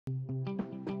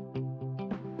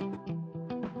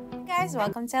Guys,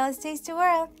 welcome to Let's Tasty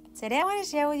World. Today I want to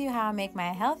share with you how I make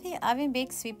my healthy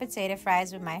oven-baked sweet potato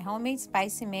fries with my homemade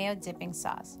spicy mayo dipping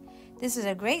sauce. This is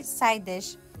a great side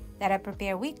dish that I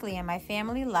prepare weekly and my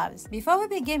family loves. Before we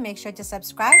begin, make sure to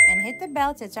subscribe and hit the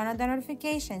bell to turn on the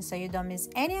notifications so you don't miss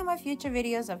any of my future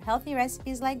videos of healthy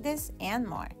recipes like this and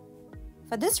more.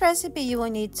 For this recipe, you will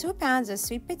need 2 pounds of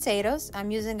sweet potatoes. I'm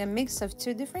using a mix of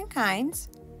 2 different kinds.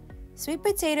 Sweet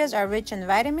potatoes are rich in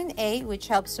vitamin A, which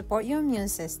helps support your immune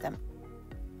system.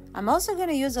 I'm also going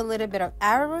to use a little bit of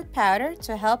arrowroot powder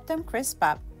to help them crisp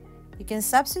up. You can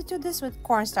substitute this with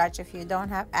cornstarch if you don't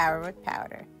have arrowroot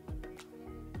powder.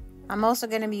 I'm also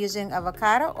going to be using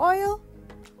avocado oil,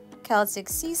 Celtic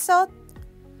sea salt,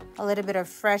 a little bit of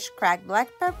fresh cracked black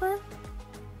pepper,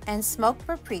 and smoked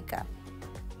paprika.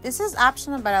 This is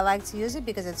optional, but I like to use it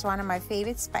because it's one of my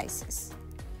favorite spices.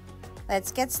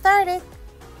 Let's get started.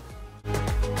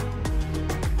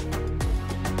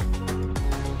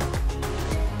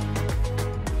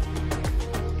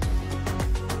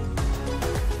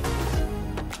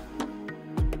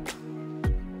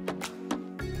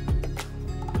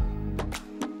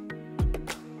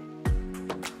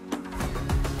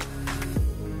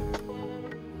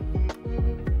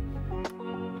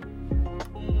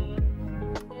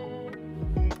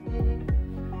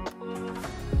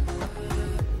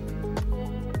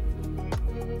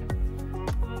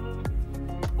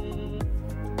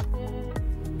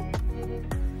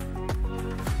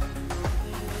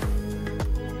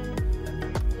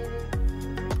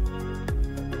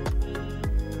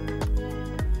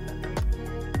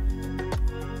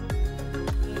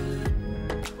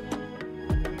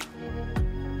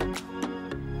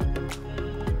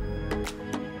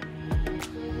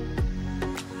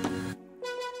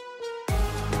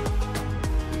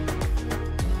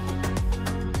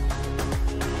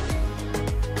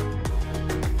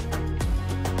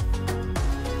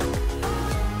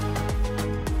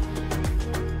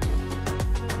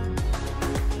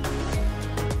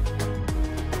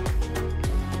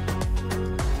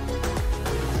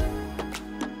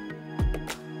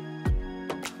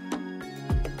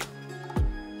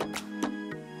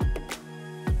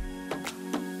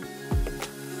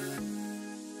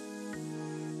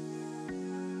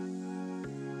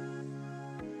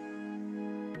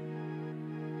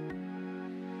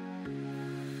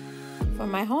 For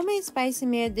my homemade spicy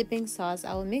mayo dipping sauce,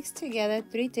 I will mix together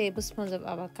 3 tablespoons of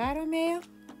avocado mayo,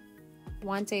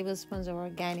 1 tablespoon of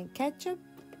organic ketchup,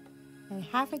 and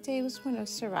half a tablespoon of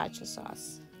sriracha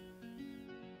sauce.